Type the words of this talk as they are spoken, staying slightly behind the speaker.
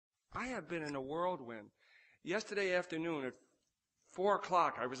I have been in a whirlwind. Yesterday afternoon at 4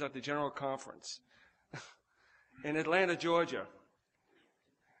 o'clock, I was at the General Conference in Atlanta, Georgia.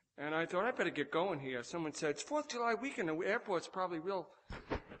 And I thought, I better get going here. Someone said, it's 4th of July weekend, the airport's probably real.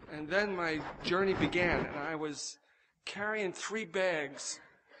 And then my journey began, and I was carrying 3 bags.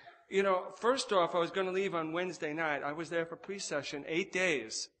 You know, first off, I was going to leave on Wednesday night. I was there for pre-session 8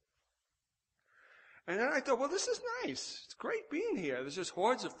 days. And then I thought, well, this is nice. It's great being here. There's just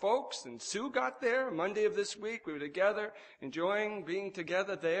hordes of folks, and Sue got there Monday of this week. We were together, enjoying being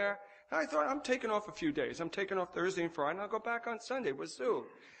together there. And I thought, I'm taking off a few days. I'm taking off Thursday and Friday, and I'll go back on Sunday with Sue.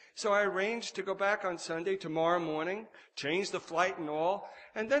 So I arranged to go back on Sunday, tomorrow morning, change the flight and all.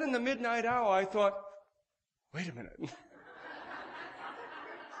 And then in the midnight hour, I thought, wait a minute.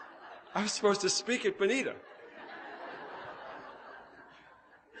 I was supposed to speak at Bonita.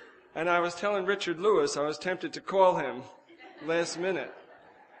 And I was telling Richard Lewis, I was tempted to call him last minute.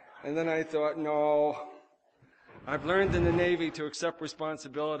 And then I thought, no, I've learned in the Navy to accept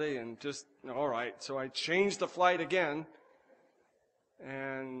responsibility and just, all right. So I changed the flight again,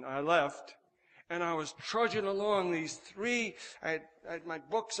 and I left. And I was trudging along these 3, I had my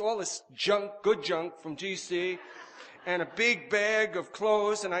books, all this junk, good junk from GC, and a big bag of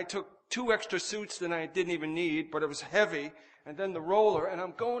clothes, and I took 2 extra suits that I didn't even need, but it was heavy. And then the roller, and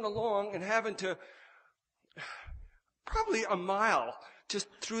I'm going along and having to, probably a mile, just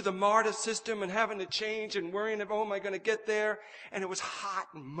through the MARTA system and having to change and worrying, oh, am I going to get there? And it was hot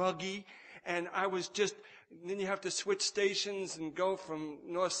and muggy, and I was just, then you have to switch stations and go from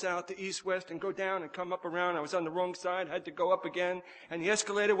north-south to east-west and go down and come up around. I was on the wrong side, had to go up again, and the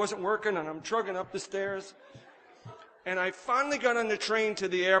escalator wasn't working, and I'm trudging up the stairs. And I finally got on the train to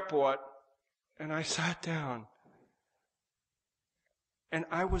the airport, and I sat down. And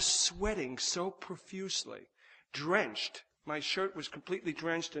I was sweating so profusely, drenched. My shirt was completely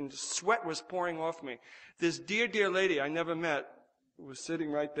drenched and sweat was pouring off me. This dear, dear lady I never met was sitting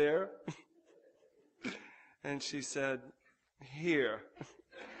right there. And she said, here.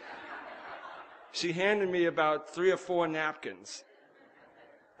 She handed me about 3 or 4 napkins.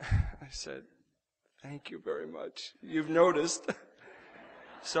 I said, thank you very much. You've noticed.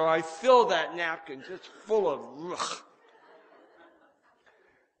 So I filled that napkin just full of ugh.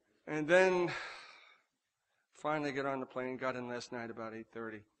 And then finally got on the plane, got in last night about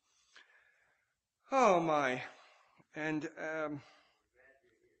 8:30. Oh my. And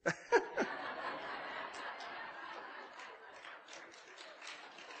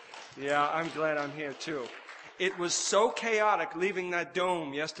yeah, I'm glad I'm here too. It was so chaotic leaving that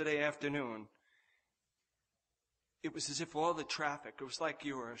dome yesterday afternoon. It was as if all the traffic, it was like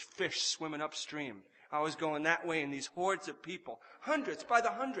you were a fish swimming upstream. I was going that way, and these hordes of people, hundreds by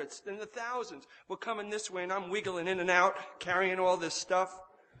the hundreds and the thousands, were coming this way, and I'm wiggling in and out, carrying all this stuff.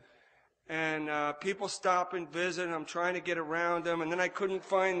 And people stop and visit, and I'm trying to get around them, and then I couldn't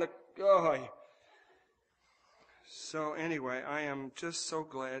find the... Oh. So anyway, I am just so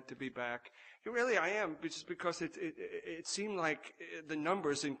glad to be back. Really, I am, just because it seemed like the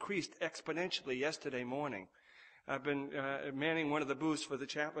numbers increased exponentially yesterday morning. I've been manning one of the booths for the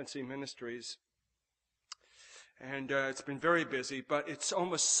chaplaincy ministries. And it's been very busy, but it's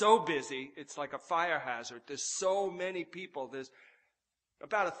almost so busy, it's like a fire hazard. There's so many people. There's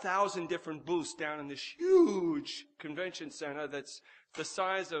about 1,000 different booths down in this huge convention center that's the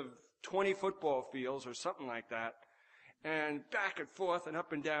size of 20 football fields or something like that, and back and forth and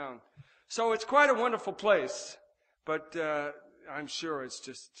up and down. So it's quite a wonderful place, but I'm sure it's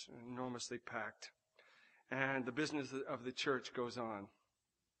just enormously packed. And the business of the church goes on.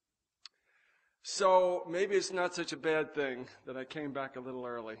 So maybe it's not such a bad thing that I came back a little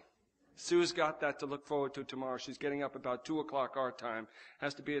early. Sue's got that to look forward to tomorrow. She's getting up about 2 o'clock our time.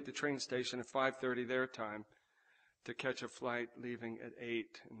 Has to be at the train station at 5:30 their time to catch a flight leaving at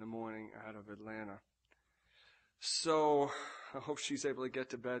 8 in the morning out of Atlanta. So I hope she's able to get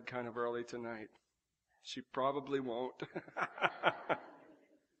to bed kind of early tonight. She probably won't.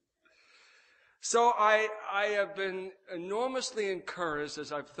 So I have been enormously encouraged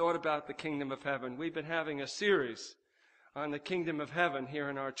as I've thought about the kingdom of heaven. We've been having a series on the kingdom of heaven here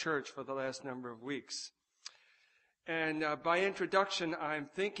in our church for the last number of weeks. And by introduction, I'm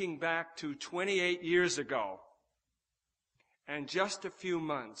thinking back to 28 years ago and just a few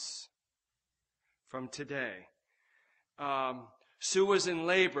months from today. Sue was in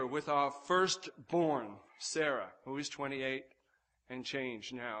labor with our firstborn, Sarah, who is 28 and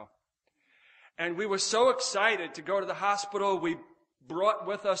change now. And we were so excited to go to the hospital. We brought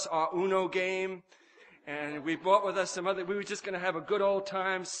with us our Uno game, and we brought with us some other. We were just going to have a good old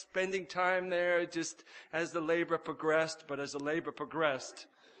time spending time there just as the labor progressed. But as the labor progressed,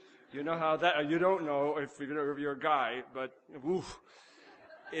 You know how that, you don't know if you're a guy, but oof,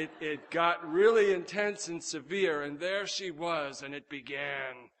 it got really intense and severe, and there she was, and it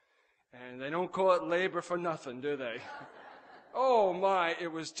began. And they don't call it labor for nothing, do they? Oh my,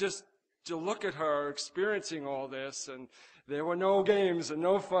 it was just to look at her experiencing all this, and there were no games and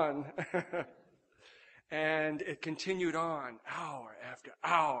no fun. And it continued on, hour after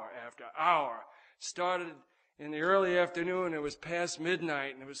hour after hour. Started in the early afternoon, it was past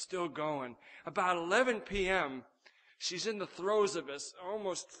midnight, and it was still going. About 11 p.m., she's in the throes of this,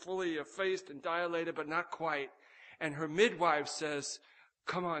 almost fully effaced and dilated, but not quite. And her midwife says,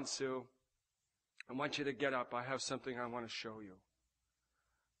 "Come on, Sue. I want you to get up. I have something I want to show you."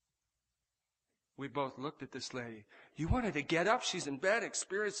 We both looked at this lady. You want her to get up? She's in bed,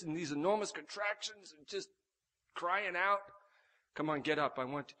 experiencing these enormous contractions and just crying out. "Come on, get up. I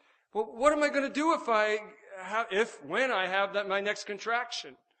want..." "Well, what am I going to do when I have my next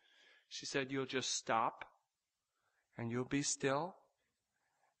contraction?" She said, "You'll just stop and you'll be still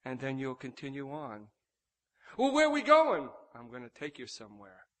and then you'll continue on." "Well, where are we going?" "I'm going to take you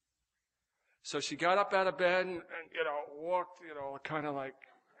somewhere." So she got up out of bed and walked, kind of like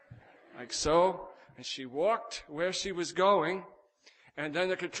so. And she walked where she was going. And then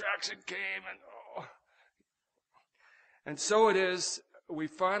the contraction came and so it is, we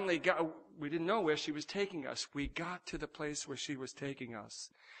didn't know where she was taking us. We got to the place where she was taking us.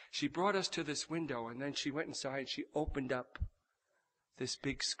 She brought us to this window, and then she went inside and she opened up this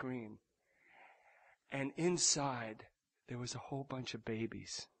big screen. And inside, there was a whole bunch of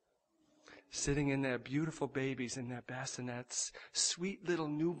babies sitting in there, beautiful babies in their bassinets, sweet little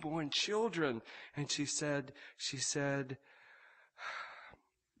newborn children. And she said,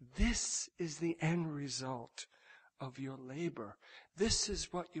 "This is the end result of your labor. This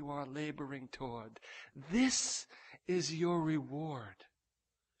is what you are laboring toward. This is your reward."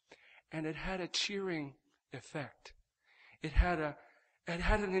 And it had a cheering effect. It had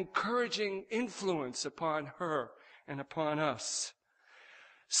an encouraging influence upon her and upon us.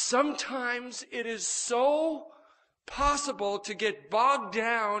 Sometimes it is so possible to get bogged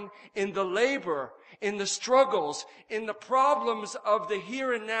down in the labor, in the struggles, in the problems of the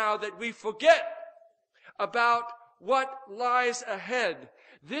here and now that we forget about what lies ahead.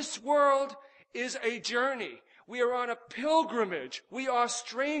 This world is a journey. We are on a pilgrimage. We are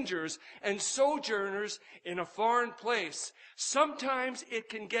strangers and sojourners in a foreign place. Sometimes it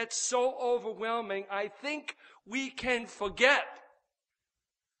can get so overwhelming, I think we can forget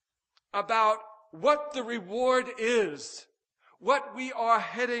about what the reward is, what we are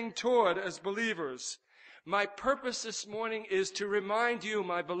heading toward as believers. My purpose this morning is to remind you,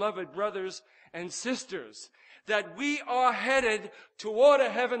 my beloved brothers and sisters, that we are headed toward a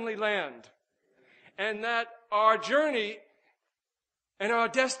heavenly land, and that our journey and our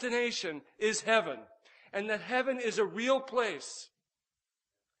destination is heaven, and that heaven is a real place.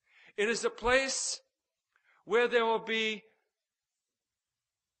 It is a place where there will be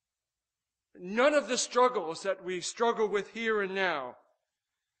none of the struggles that we struggle with here and now.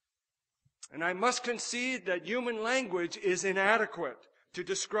 And I must concede that human language is inadequate to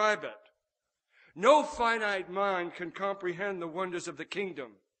describe it. No finite mind can comprehend the wonders of the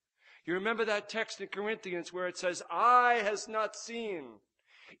kingdom. You remember that text in Corinthians where it says, "Eye has not seen,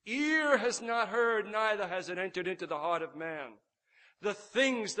 ear has not heard, neither has it entered into the heart of man, the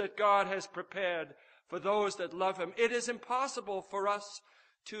things that God has prepared for those that love him." It is impossible for us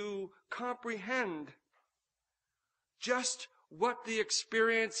to comprehend just what the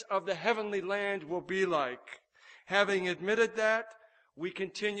experience of the heavenly land will be like. Having admitted that, we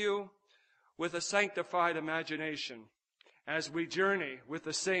continue with a sanctified imagination as we journey with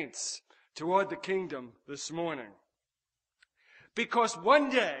the saints toward the kingdom this morning. Because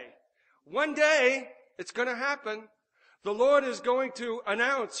one day, it's going to happen. The Lord is going to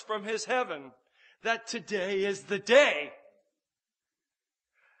announce from his heaven that today is the day.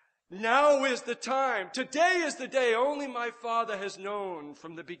 Now is the time. Today is the day only my Father has known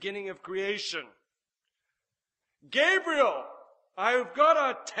from the beginning of creation. Gabriel, I've got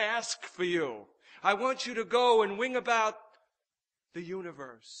a task for you. I want you to go and wing about the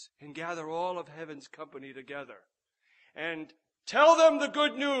universe and gather all of heaven's company together and tell them the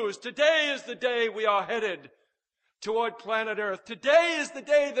good news. Today is the day we are headed toward planet Earth. Today is the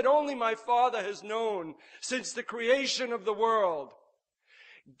day that only my Father has known since the creation of the world.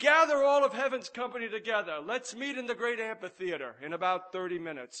 Gather all of heaven's company together. Let's meet in the great amphitheater in about 30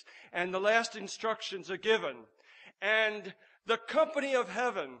 minutes. And the last instructions are given. And the company of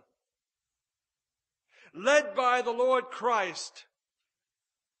heaven, led by the Lord Christ,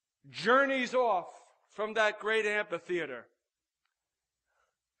 journeys off from that great amphitheater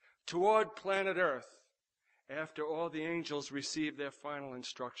toward planet Earth after all the angels receive their final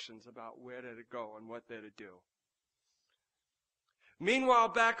instructions about where they're to go and what they're to do. Meanwhile,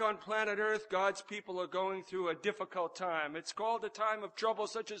 back on planet Earth, God's people are going through a difficult time. It's called a time of trouble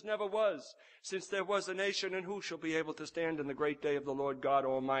such as never was, since there was a nation, and who shall be able to stand in the great day of the Lord God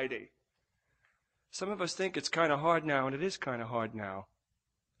Almighty? Some of us think it's kind of hard now, and it is kind of hard now.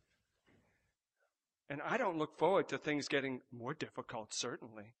 And I don't look forward to things getting more difficult,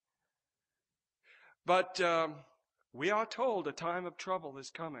 certainly. But we are told a time of trouble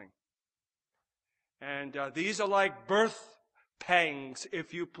is coming. And these are like birth pangs,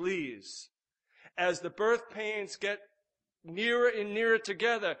 if you please. As the birth pains get nearer and nearer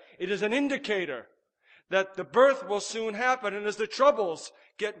together, it is an indicator that the birth will soon happen. And as the troubles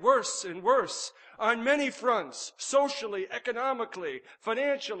get worse and worse on many fronts, socially, economically,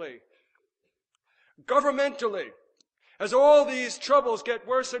 financially, governmentally, as all these troubles get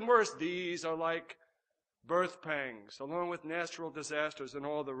worse and worse, these are like birth pangs, along with natural disasters and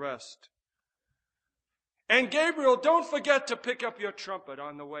all the rest. And Gabriel, don't forget to pick up your trumpet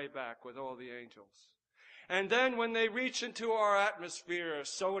on the way back with all the angels. And then when they reach into our atmosphere,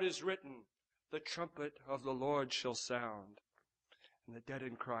 so it is written, the trumpet of the Lord shall sound, and the dead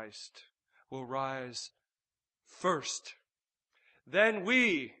in Christ will rise first. Then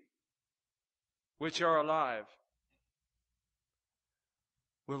we, which are alive,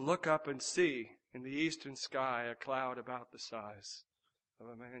 will look up and see in the eastern sky a cloud about the size of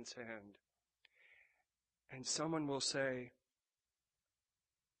a man's hand. And someone will say,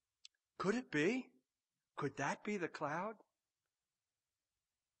 could it be? Could that be the cloud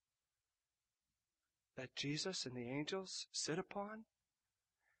that Jesus and the angels sit upon?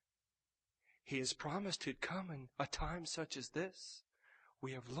 He has promised he'd come in a time such as this.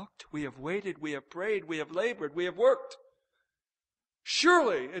 We have looked, we have waited, we have prayed, we have labored, we have worked.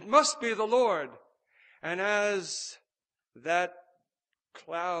 Surely it must be the Lord. And as that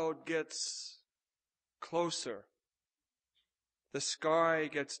cloud gets closer, the sky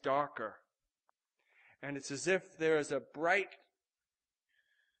gets darker. And it's as if there is a bright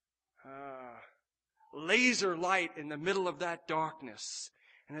laser light in the middle of that darkness.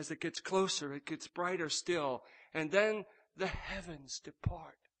 And as it gets closer, it gets brighter still. And then the heavens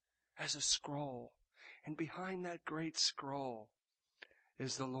depart as a scroll. And behind that great scroll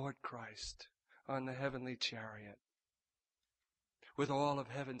is the Lord Christ on the heavenly chariot with all of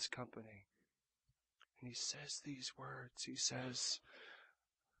heaven's company. And he says these words. He says,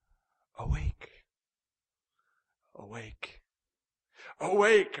 awake, awake,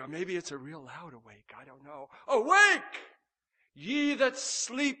 awake. Or maybe it's a real loud awake. I don't know. Awake, ye that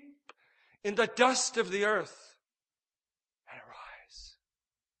sleep in the dust of the earth, and arise.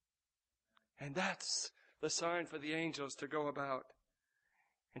 And that's the sign for the angels to go about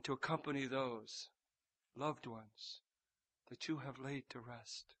and to accompany those loved ones that you have laid to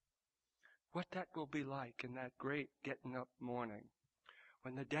rest. What that will be like in that great getting up morning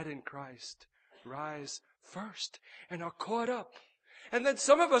when the dead in Christ rise first and are caught up. And then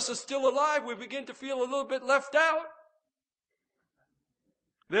some of us are still alive. We begin to feel a little bit left out.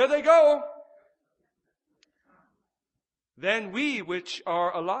 There they go. Then we which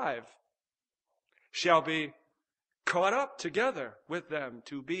are alive shall be caught up together with them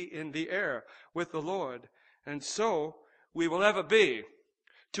to be in the air with the Lord. And so we will ever be.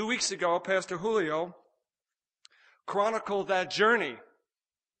 2 weeks ago, Pastor Julio chronicled that journey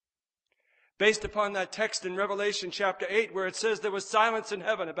based upon that text in Revelation chapter 8 where it says there was silence in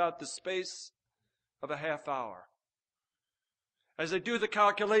heaven about the space of a half hour. As they do the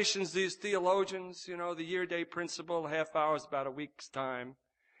calculations, these theologians, the year-day principle, a half hour is about a week's time,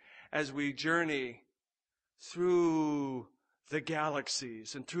 as we journey through the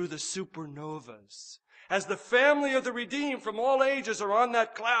galaxies and through the supernovas, as the family of the redeemed from all ages are on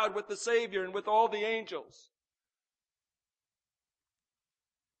that cloud with the Savior and with all the angels.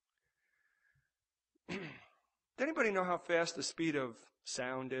 Does anybody know how fast the speed of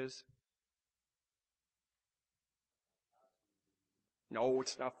sound is? No,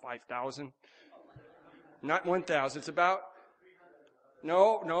 it's not 5,000. Not 1,000. It's about...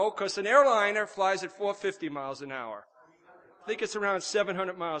 No, because an airliner flies at 450 miles an hour. I think it's around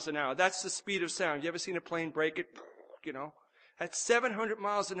 700 miles an hour. That's the speed of sound. You ever seen a plane break it? At 700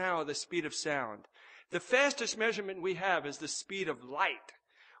 miles an hour, the speed of sound. The fastest measurement we have is the speed of light,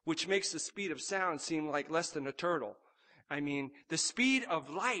 which makes the speed of sound seem like less than a turtle. I mean, the speed of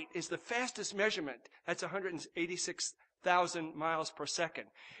light is the fastest measurement. That's 186,000 miles per second.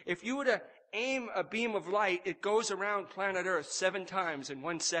 If you were to aim a beam of light, it goes around planet Earth 7 times in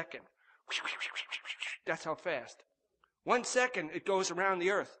 1 second. That's how fast. 1 second, it goes around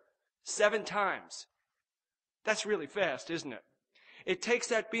the Earth 7 times. That's really fast, isn't it? It takes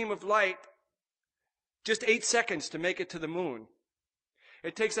that beam of light just 8 seconds to make it to the moon.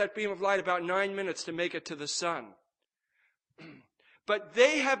 It takes that beam of light about 9 minutes to make it to the sun. But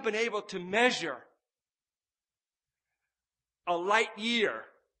they have been able to measure a light year.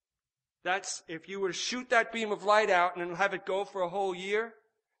 That's, if you were to shoot that beam of light out and have it go for a whole year,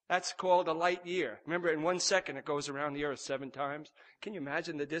 that's called a light year. Remember, in 1 second it goes around the earth 7 times. Can you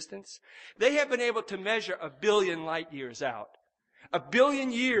imagine the distance? They have been able to measure 1 billion light years out. 1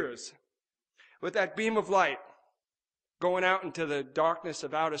 billion years with that beam of light going out into the darkness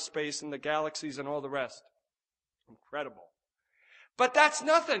of outer space and the galaxies and all the rest. Incredible. But that's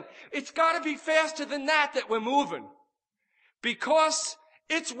nothing. It's got to be faster than that we're moving. Because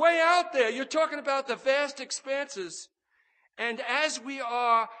it's way out there. You're talking about the vast expanses. And as we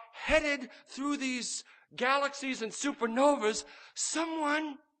are headed through these galaxies and supernovas,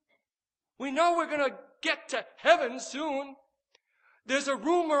 we know we're going to get to heaven soon. There's a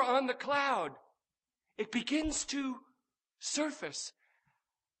rumor on the cloud. It begins to surface.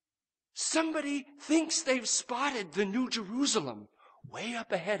 Somebody thinks they've spotted the New Jerusalem way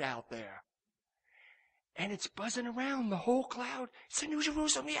up ahead out there. And it's buzzing around the whole cloud. It's the New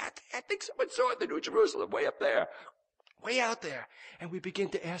Jerusalem. Yeah, I think someone saw the New Jerusalem way up there. Way out there. And we begin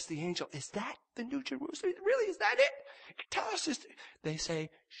to ask the angel, is that the New Jerusalem? Really, is that it? Tell us this. They say,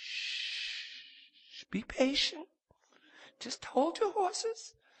 shh, be patient. Just hold your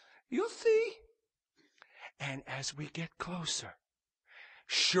horses. You'll see. And as we get closer,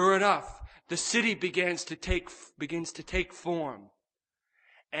 sure enough, the city begins to take form.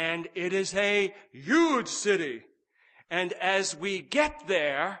 And it is a huge city. And as we get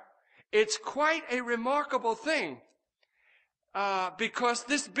there, it's quite a remarkable thing. Because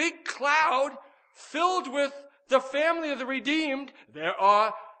this big cloud filled with the family of the redeemed, there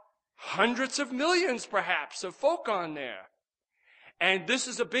are hundreds of millions perhaps of folk on there. And this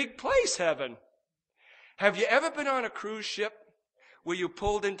is a big place, heaven. Have you ever been on a cruise ship where you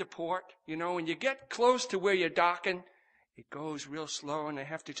pulled into port? You know, when you get close to where you're docking, it goes real slow and they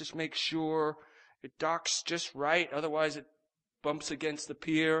have to just make sure it docks just right. Otherwise it bumps against the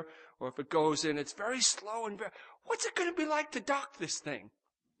pier. Or if it goes in, it's very slow and very... What's it going to be like to dock this thing?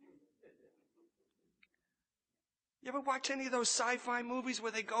 You ever watch any of those sci-fi movies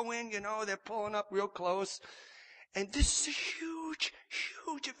where they go in, you know, they're pulling up real close? And this is a huge,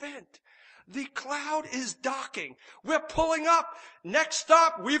 huge event. The cloud is docking. We're pulling up. Next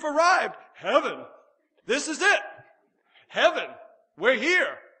stop, we've arrived. Heaven. This is it. Heaven. We're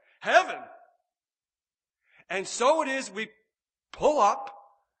here. Heaven. And so it is, we pull up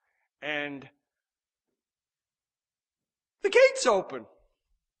and the gates open.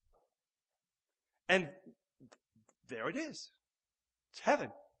 And there it is. It's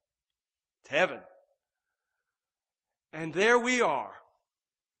heaven. It's heaven. And there we are.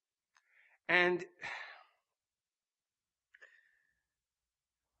 And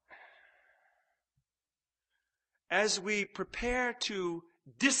as we prepare to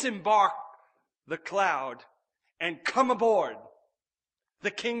disembark the cloud and come aboard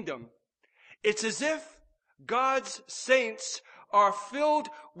the kingdom, it's as if God's saints are filled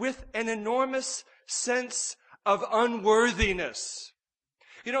with an enormous sense of unworthiness.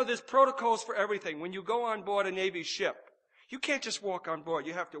 You know, there's protocols for everything. When you go on board a Navy ship, you can't just walk on board.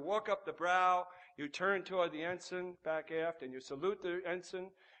 You have to walk up the brow, you turn toward the ensign back aft, and you salute the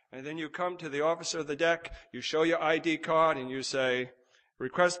ensign, and then you come to the officer of the deck, you show your ID card, and you say,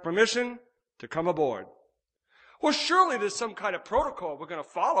 request permission to come aboard. Well, surely there's some kind of protocol we're going to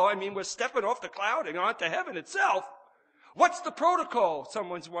follow. I mean, we're stepping off the cloud and onto heaven itself. What's the protocol?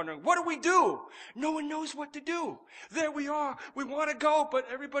 Someone's wondering. What do we do? No one knows what to do. There we are. We want to go, but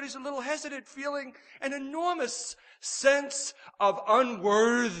everybody's a little hesitant, feeling an enormous sense of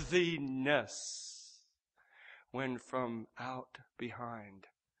unworthiness. When from out behind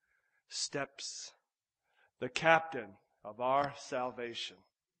steps the captain of our salvation.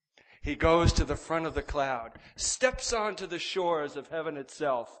 He goes to the front of the cloud, steps onto the shores of heaven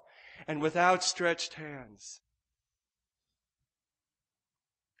itself, and with outstretched hands,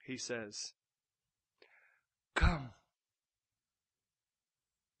 he says, come,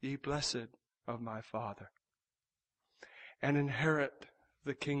 ye blessed of my Father, and inherit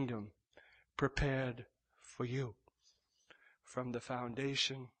the kingdom prepared for you from the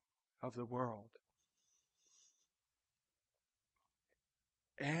foundation of the world.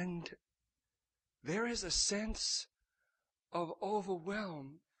 And there is a sense of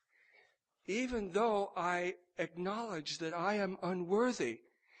overwhelm, even though I acknowledge that I am unworthy,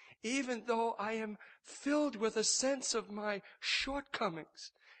 even though I am filled with a sense of my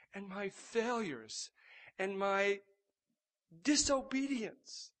shortcomings and my failures and my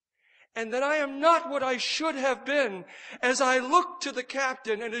disobedience, and that I am not what I should have been, as I look to the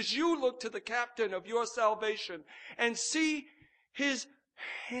captain and as you look to the captain of your salvation and see his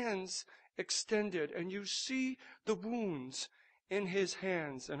hands extended, and you see the wounds in his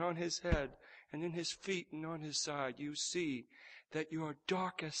hands and on his head and in his feet and on his side. You see that your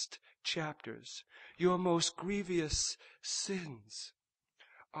darkest chapters, your most grievous sins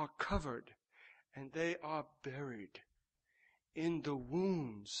are covered and they are buried in the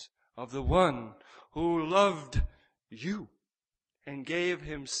wounds of the one who loved you and gave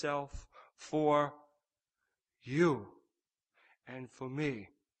himself for you and for me.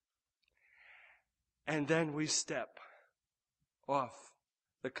 And then we step off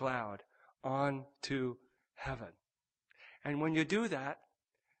the cloud onto heaven. And when you do that,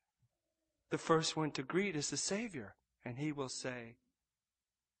 the first one to greet is the Savior. And he will say,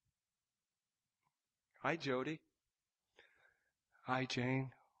 "Hi, Jody. Hi,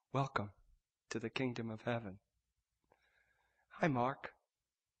 Jane. Welcome to the kingdom of heaven. Hi, Mark.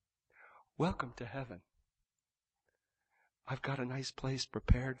 Welcome to heaven. I've got a nice place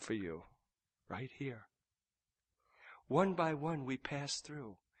prepared for you right here." One by one we pass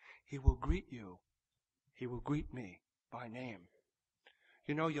through. He will greet you. He will greet me by name.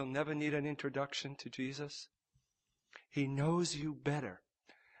 You know, you'll never need an introduction to Jesus. He knows you better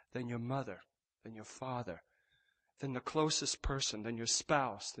than your mother, than your father, than the closest person, than your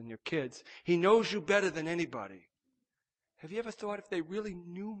spouse, than your kids. He knows you better than anybody. Have you ever thought, if they really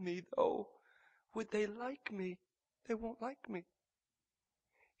knew me, though, would they like me? They won't like me.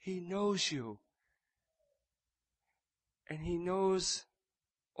 He knows you. And he knows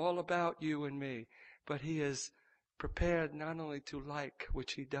all about you and me. But he is prepared not only to like,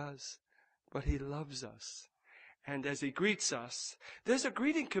 which he does, but he loves us. And as he greets us, there's a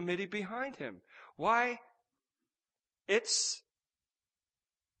greeting committee behind him. Why? It's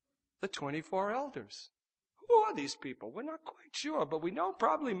the 24 elders. Who are these people? We're not quite sure, but we know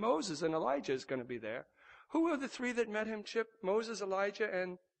probably Moses and Elijah is going to be there. Who are the three that met him, Chip? Moses, Elijah,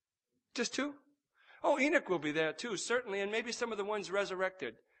 and just two? Oh, Enoch will be there too, certainly, and maybe some of the ones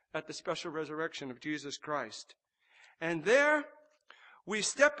resurrected at the special resurrection of Jesus Christ. And there we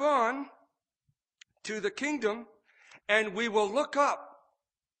step on to the kingdom, and we will look up.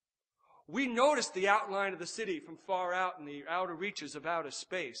 We notice the outline of the city from far out in the outer reaches of outer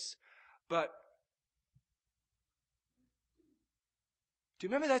space. But do you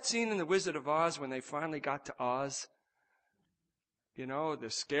remember that scene in The Wizard of Oz when they finally got to Oz? You know, the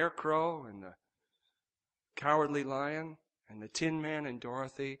Scarecrow and the Cowardly Lion and the Tin Man and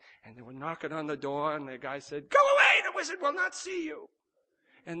Dorothy, and they were knocking on the door, and the guy said, "Go away, the wizard will not see you."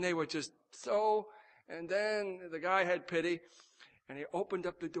 And they were just so, and then the guy had pity, and he opened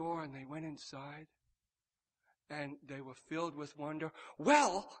up the door, and they went inside, and they were filled with wonder.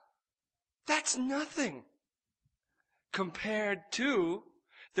 Well, that's nothing compared to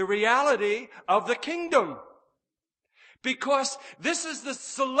the reality of the kingdom. Because this is the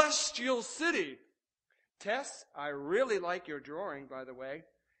celestial city. Tess, I really like your drawing, by the way,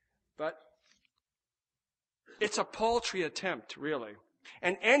 but it's a paltry attempt, really.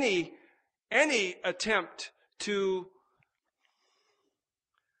 And any attempt to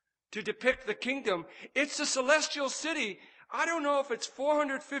depict the kingdom, it's a celestial city. I don't know if it's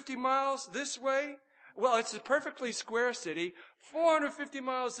 450 miles this way. Well, it's a perfectly square city. 450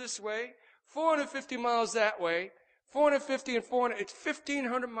 miles this way, 450 miles that way, 450 and 400. It's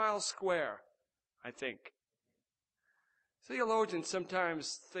 1,500 miles square, I think. Theologians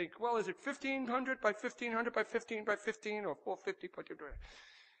sometimes think, well, is it 1,500 by 1,500 by 15 by 15 or 450 by 2?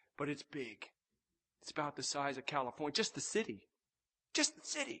 But it's big. It's about the size of California, just the city. Just the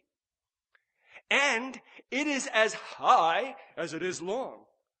city. And it is as high as it is long.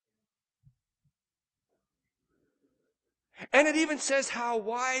 And it even says how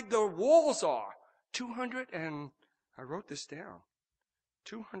wide the walls are. 200 and, I wrote this down,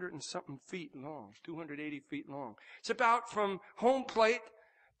 200 and something feet long, 280 feet long. It's about from home plate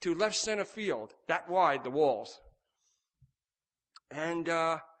to left center field, that wide, the walls. And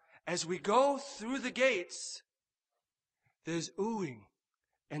as we go through the gates, there's oohing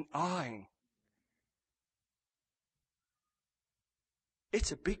and aahing.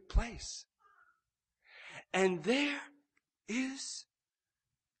 It's a big place. And there is,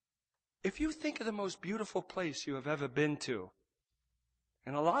 if you think of the most beautiful place you have ever been to,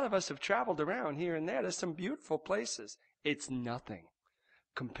 and a lot of us have traveled around here and there, there's some beautiful places. It's nothing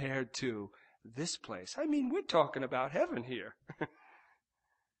compared to this place. I mean, we're talking about heaven here.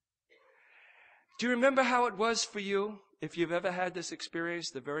 Do you remember how it was for you if you've ever had this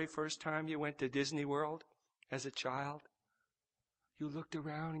experience the very first time you went to Disney World as a child, you looked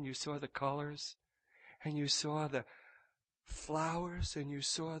around and you saw the colors, and you saw the flowers, and you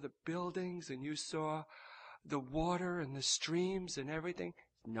saw the buildings, and you saw the water and the streams and everything.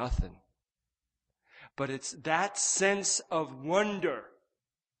 Nothing. But it's that sense of wonder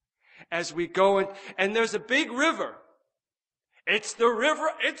as we go in, and there's a big river. It's the river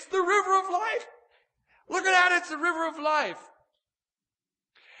of life. Look at that, it's the river of life.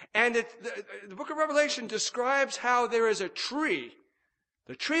 And the book of Revelation describes how there is a tree,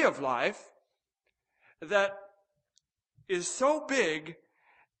 the tree of life, that is so big,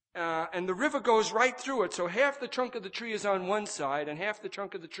 and the river goes right through it. So half the trunk of the tree is on one side, and half the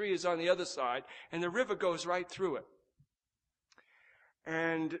trunk of the tree is on the other side, and the river goes right through it.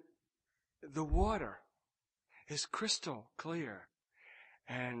 And the water is crystal clear.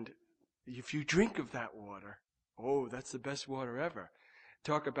 And if you drink of that water, oh, that's the best water ever.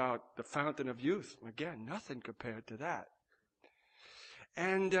 Talk about the fountain of youth. Again, nothing compared to that.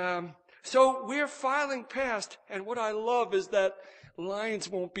 And so we're filing past, and what I love is that lines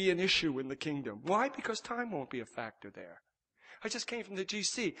won't be an issue in the kingdom. Why? Because time won't be a factor there. I just came from the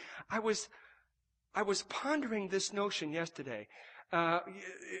GC. I was pondering this notion yesterday. A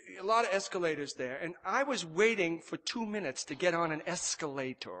lot of escalators there, and I was waiting for 2 minutes to get on an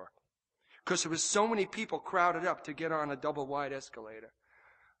escalator because there was so many people crowded up to get on a double wide escalator.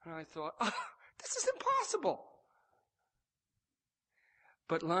 And I thought, this is impossible.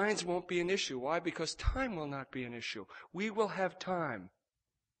 But lines won't be an issue. Why? Because time will not be an issue. We will have time.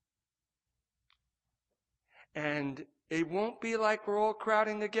 And it won't be like we're all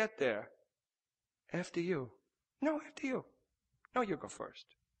crowding to get there. After you. No, after you. No, you go first.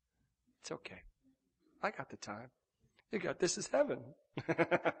 It's okay. I got the time. This is heaven.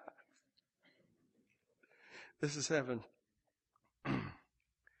 This is heaven.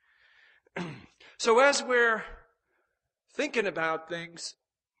 So as we're thinking about things,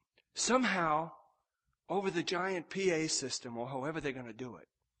 somehow, over the giant PA system, or however they're going to do it,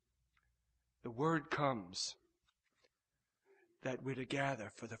 the word comes that we're to gather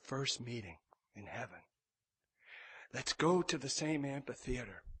for the first meeting in heaven. Let's go to the same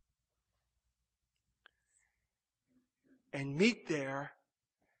amphitheater and meet there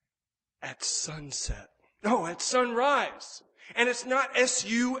at sunset. No, at sunrise. And it's not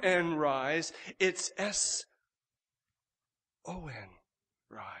S-U-N rise, it's S-O-N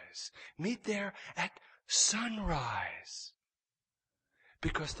rise. Meet there at sunrise.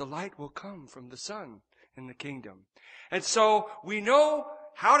 Because the light will come from the sun in the kingdom. And so we know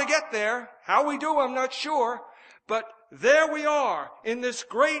how to get there. How we do, I'm not sure. But there we are in this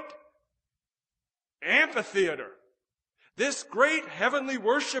great amphitheater. This great heavenly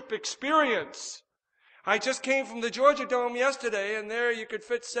worship experience. I just came from the Georgia Dome yesterday, and there you could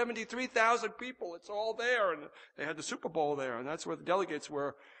fit 73,000 people. It's all there, and they had the Super Bowl there, and that's where the delegates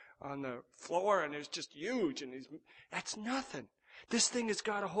were on the floor, and it's just huge. And that's nothing. This thing has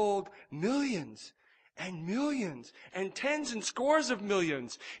got to hold millions and millions and tens and scores of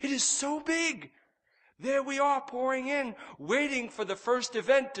millions. It is so big. There we are pouring in, waiting for the first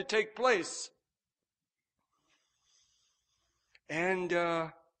event to take place. And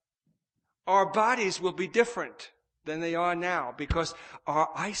our bodies will be different than they are now because our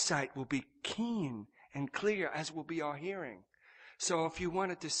eyesight will be keen and clear, as will be our hearing. So if you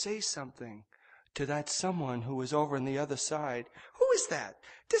wanted to say something to that someone who is over on the other side, who is that?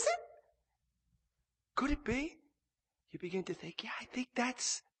 Could it be? You begin to think, yeah, I think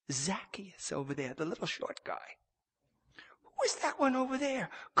that's Zacchaeus over there, the little short guy. Who is that one over there?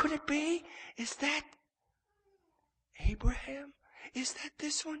 Could it be? Is that Abraham? Is that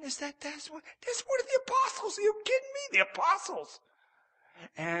this one? Is that this one? That's one of the apostles. Are you kidding me? The apostles.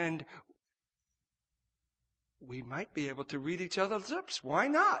 And we might be able to read each other's lips. Why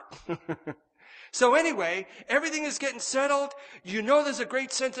not? So anyway, everything is getting settled. You know there's a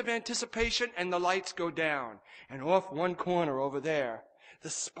great sense of anticipation, and the lights go down. And off one corner over there, the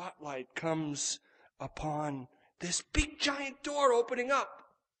spotlight comes upon this big giant door opening up.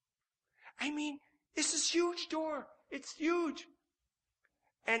 I mean, this is a huge door. It's huge.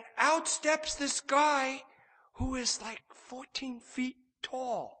 And out steps this guy who is like 14 feet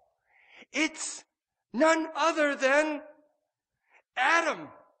tall. It's none other than Adam.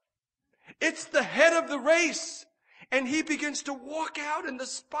 It's the head of the race. And he begins to walk out, and the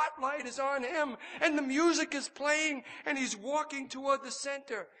spotlight is on him, and the music is playing, and he's walking toward the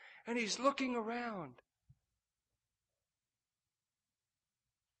center, and he's looking around.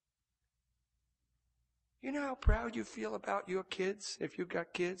 You know how proud you feel about your kids, if you've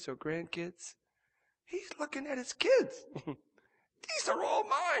got kids or grandkids? He's looking at his kids. These are all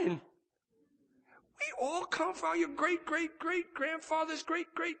mine. We all come from your great-great-great-grandfather's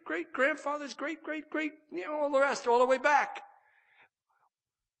great-great-great-grandfather's great-great-great, all the rest, all the way back.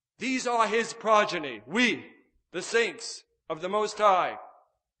 These are his progeny. We, the saints of the Most High.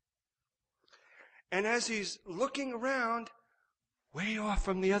 And as he's looking around, way off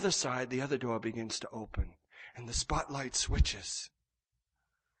from the other side, the other door begins to open. And the spotlight switches.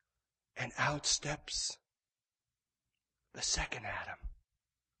 And out steps the second Adam,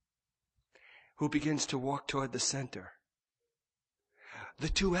 who begins to walk toward the center. The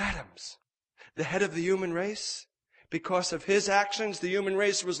two Adams, the head of the human race, because of his actions, the human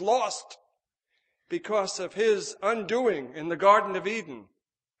race was lost. Because of his undoing in the Garden of Eden,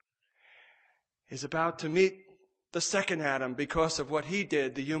 is about to meet the second Adam. Because of what he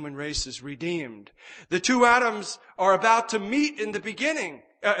did, the human race is redeemed. The two Adams are about to meet in the beginning,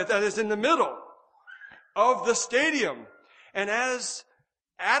 that is in the middle of the stadium. And as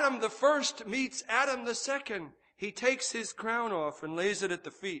Adam the first meets Adam the second, he takes his crown off and lays it at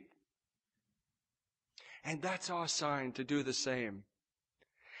the feet. And that's our sign to do the same.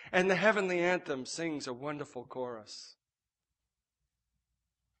 And the heavenly anthem sings a wonderful chorus.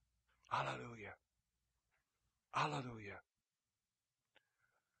 Hallelujah. Hallelujah.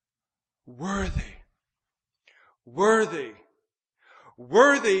 Worthy, worthy,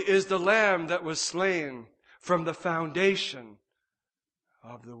 worthy is the Lamb that was slain from the foundation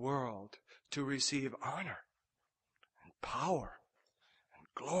of the world to receive honor and power and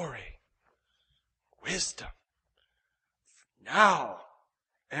glory, wisdom, now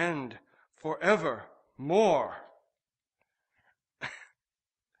and forevermore.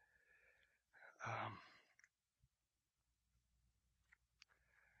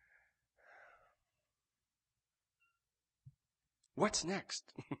 What's next?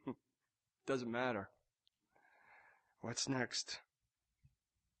 Doesn't matter. What's next?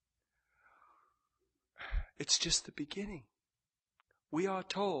 It's just the beginning. We are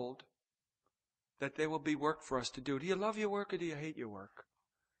told that there will be work for us to do. Do you love your work or do you hate your work?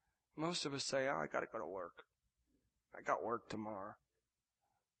 Most of us say, I got to go to work. I got work tomorrow.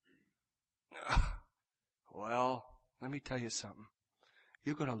 Well, let me tell you something.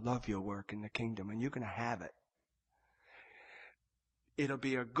 You're going to love your work in the kingdom and you're going to have it. It'll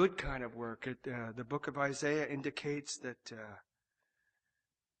be a good kind of work. The book of Isaiah indicates that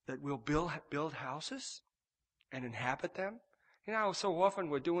we'll build houses and inhabit them. You know, so often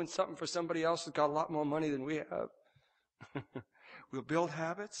we're doing something for somebody else who's got a lot more money than we have. We'll build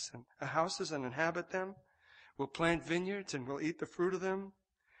houses and inhabit them. We'll plant vineyards and we'll eat the fruit of them.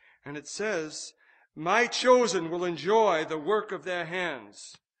 And it says, my chosen will enjoy the work of their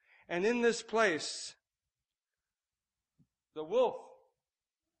hands. And in this place, the wolf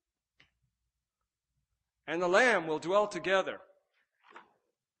and the lamb will dwell together.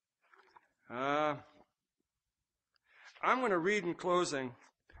 I'm going to read in closing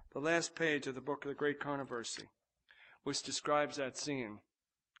the last page of the book of the Great Controversy, which describes that scene.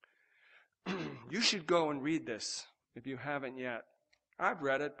 You should go and read this if you haven't yet. I've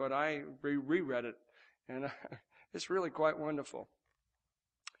read it, but I reread it, and it's really quite wonderful.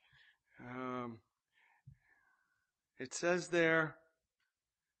 It says there,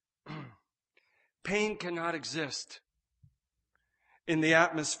 pain cannot exist in the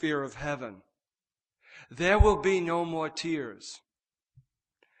atmosphere of heaven. There will be no more tears,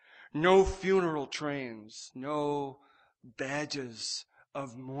 no funeral trains, no badges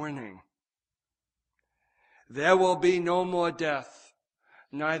of mourning. There will be no more death,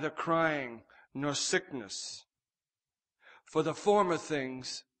 neither crying nor sickness, for the former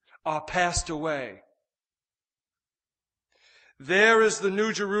things are passed away. There is the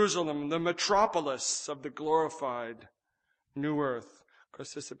New Jerusalem, the metropolis of the glorified new earth. Of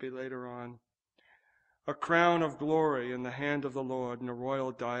course, this will be later on. A crown of glory in the hand of the Lord and a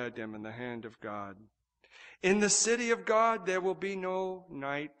royal diadem in the hand of God. In the city of God there will be no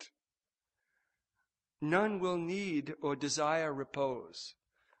night. None will need or desire repose.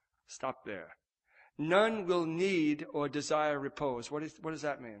 Stop there. None will need or desire repose. What does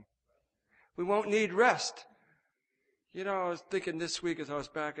that mean? We won't need rest. You know, I was thinking this week as I was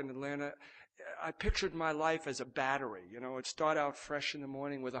back in Atlanta, I pictured my life as a battery. You know, it'd start out fresh in the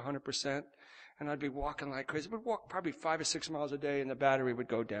morning with 100%, and I'd be walking like crazy. I would walk probably 5 or 6 miles a day, and the battery would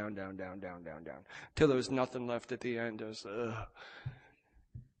go down, till there was nothing left at the end. It was, ugh.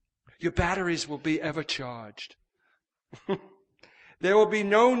 Your batteries will be ever charged. There will be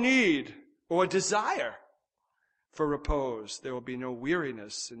no need or desire for repose. There will be no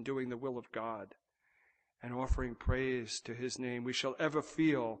weariness in doing the will of God and offering praise to His name. We shall ever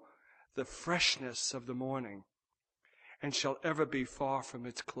feel the freshness of the morning, and shall ever be far from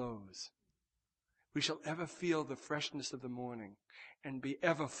its close. We shall ever feel the freshness of the morning, and be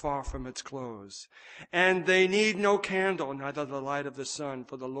ever far from its close. And they need no candle, neither the light of the sun,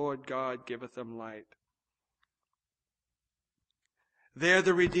 for the Lord God giveth them light. There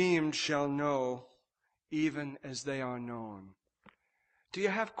the redeemed shall know, even as they are known. Do you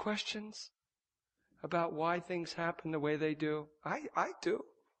have questions about why things happen the way they do? I do.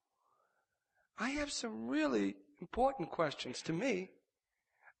 I have some really important questions to me.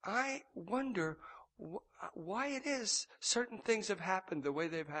 I wonder why it is certain things have happened the way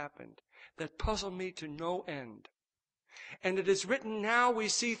they've happened that puzzle me to no end. And it is written, now we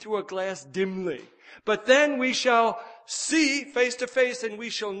see through a glass dimly, but then we shall see face to face, and we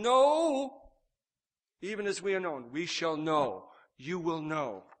shall know, even as we are known. We shall know. You will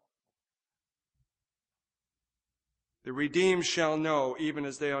know. The redeemed shall know, even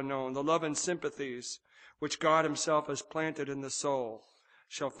as they are known. The love and sympathies which God himself has planted in the soul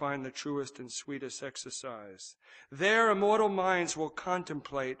shall find the truest and sweetest exercise. Their immortal minds will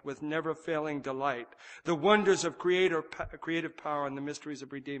contemplate with never-failing delight the wonders of creative power and the mysteries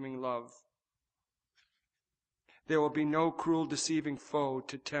of redeeming love. There will be no cruel, deceiving foe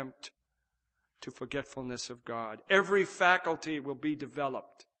to tempt to forgetfulness of God. Every faculty will be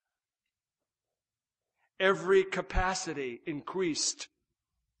developed. Every capacity increased.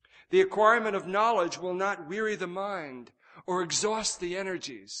 The acquirement of knowledge will not weary the mind or exhaust the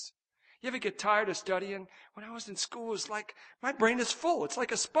energies. You ever get tired of studying? When I was in school, it was like my brain is full. It's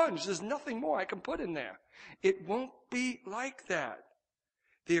like a sponge. There's nothing more I can put in there. It won't be like that.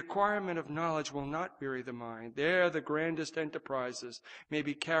 The acquirement of knowledge will not weary the mind. There the grandest enterprises may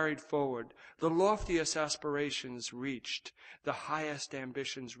be carried forward, the loftiest aspirations reached, the highest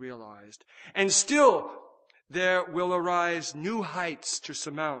ambitions realized. And still there will arise new heights to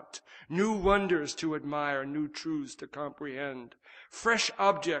surmount, new wonders to admire, new truths to comprehend, fresh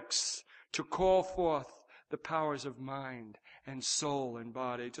objects to call forth the powers of mind and soul and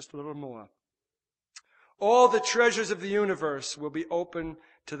body. Just a little more. All the treasures of the universe will be open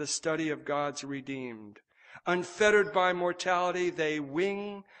to the study of God's redeemed. Unfettered by mortality, they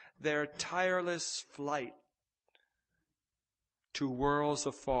wing their tireless flight to worlds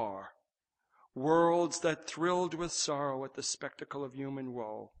afar, worlds that thrilled with sorrow at the spectacle of human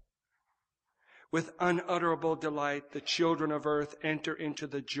woe. With unutterable delight, the children of earth enter into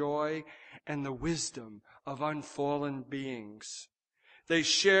the joy and the wisdom of unfallen beings. They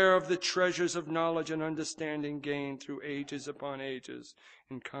share of the treasures of knowledge and understanding gained through ages upon ages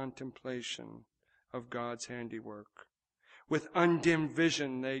in contemplation of God's handiwork. With undimmed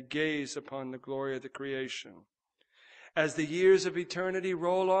vision, they gaze upon the glory of the creation. As the years of eternity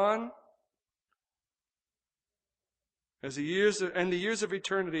roll on, the years of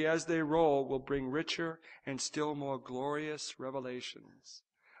eternity as they roll will bring richer and still more glorious revelations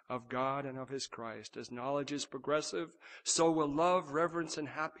of God and of his Christ. As knowledge is progressive, so will love, reverence, and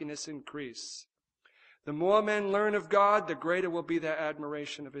happiness increase. The more men learn of God, the greater will be their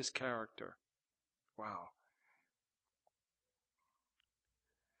admiration of his character. Wow.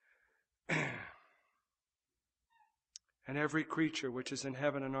 And every creature which is in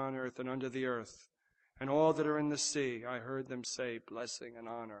heaven and on earth and under the earth, and all that are in the sea, I heard them say, blessing and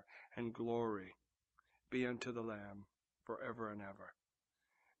honor and glory be unto the Lamb forever and ever.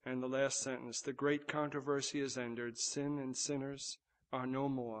 And the last sentence, the great controversy is ended. Sin and sinners are no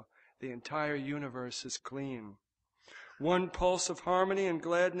more. The entire universe is clean. One pulse of harmony and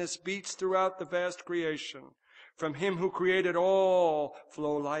gladness beats throughout the vast creation. From him who created all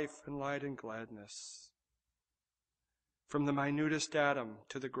flow life and light and gladness. From the minutest atom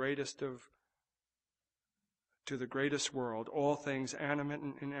to the greatest world, all things animate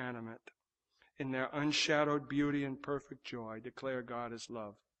and inanimate, in their unshadowed beauty and perfect joy, declare God as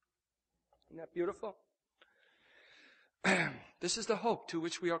love. Isn't that beautiful? This is the hope to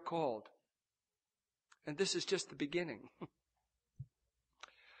which we are called. And this is just the beginning.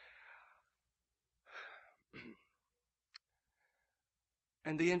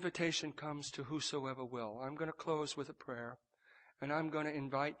 And the invitation comes to whosoever will. I'm going to close with a prayer. And I'm going to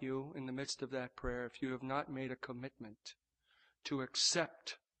invite you in the midst of that prayer, if you have not made a commitment, to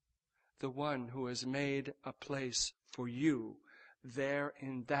accept the one who has made a place for you there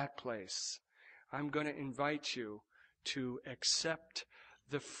in that place. I'm going to invite you to accept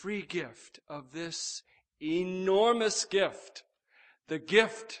the free gift of this enormous gift. The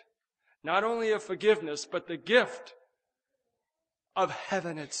gift, not only of forgiveness, but the gift of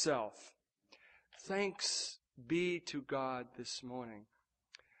heaven itself. Thanks be to God this morning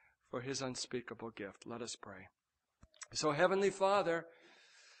for his unspeakable gift. Let us pray. So, Heavenly Father,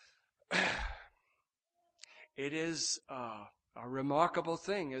 it is a remarkable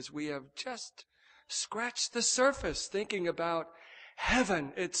thing as we have just scratched the surface thinking about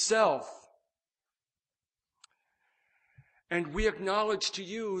heaven itself. And we acknowledge to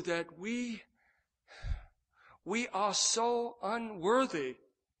you that we are so unworthy,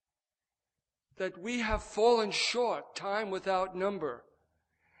 that we have fallen short time without number,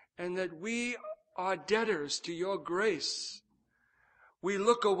 and that we are debtors to your grace. We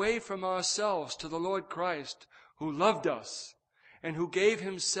look away from ourselves to the Lord Christ, who loved us and who gave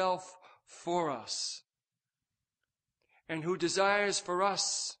himself for us, and who desires for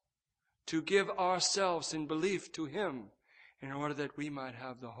us to give ourselves in belief to him in order that we might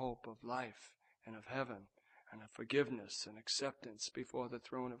have the hope of life and of heaven and of forgiveness and acceptance before the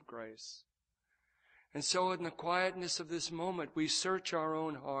throne of grace. And so in the quietness of this moment, we search our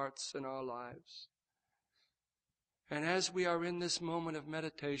own hearts and our lives. And as we are in this moment of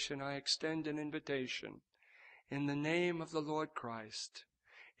meditation, I extend an invitation in the name of the Lord Christ.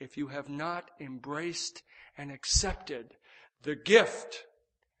 If you have not embraced and accepted the gift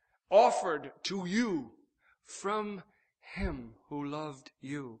offered to you from him who loved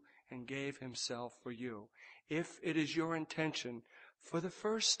you and gave himself for you, if it is your intention for the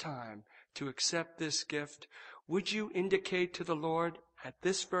first time to accept this gift, would you indicate to the Lord at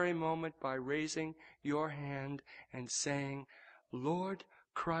this very moment by raising your hand and saying, Lord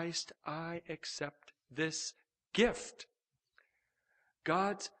Christ, I accept this gift.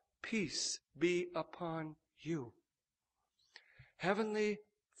 God's peace be upon you. Heavenly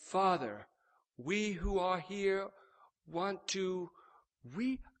Father, we who are here want to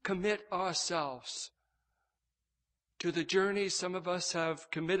recommit ourselves to the journey some of us have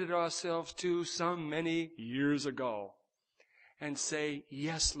committed ourselves to some many years ago, and say,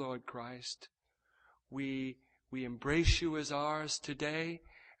 yes, Lord Christ, we embrace you as ours today,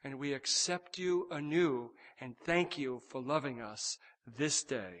 and we accept you anew, and thank you for loving us this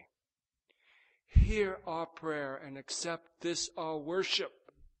day. Hear our prayer and accept this our worship,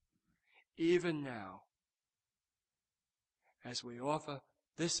 even now, as we offer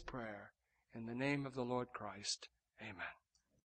this prayer in the name of the Lord Christ. Amen.